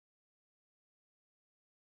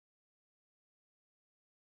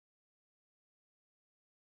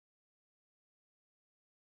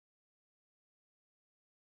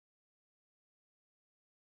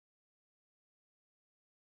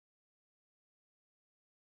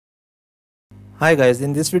Hi guys,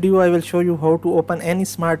 in this video I will show you how to open any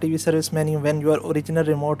smart TV service menu when your original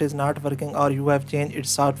remote is not working or you have changed its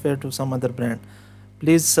software to some other brand.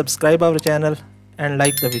 Please subscribe our channel and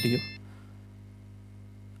like the video.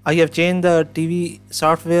 I have changed the TV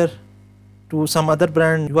software to some other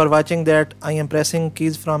brand. You are watching that I am pressing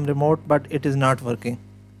keys from remote but it is not working.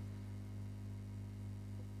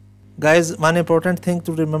 Guys, one important thing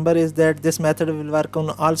to remember is that this method will work on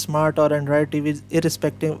all smart or Android TVs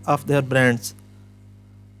irrespective of their brands.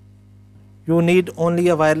 You need only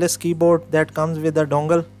a wireless keyboard that comes with a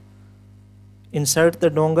dongle. Insert the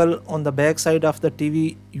dongle on the back side of the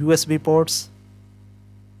TV USB ports.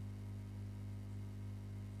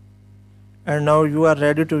 And now you are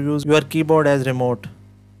ready to use your keyboard as remote.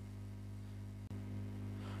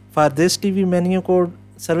 For this TV menu code,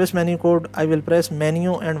 service menu code, I will press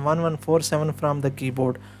menu and 1147 from the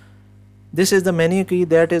keyboard. This is the menu key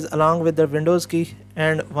that is along with the Windows key,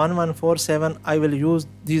 and 1147 I will use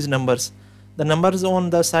these numbers. The numbers on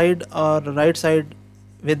the side or right side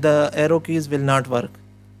with the arrow keys will not work.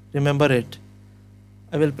 Remember it.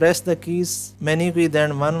 I will press the keys menu key then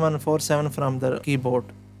 1147 from the keyboard.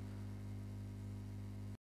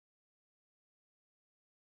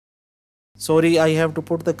 Sorry, I have to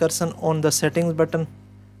put the cursor on the settings button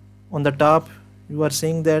on the top. You are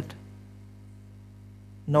seeing that.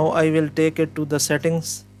 Now I will take it to the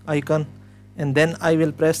settings icon and then I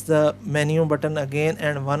will press the menu button again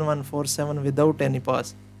and 1147 without any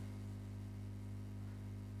pause.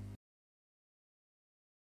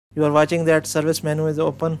 You are watching that service menu is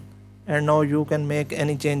open and now you can make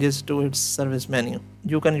any changes to its service menu.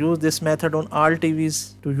 You can use this method on all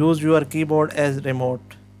TVs to use your keyboard as remote.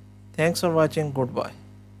 Thanks for watching. Goodbye.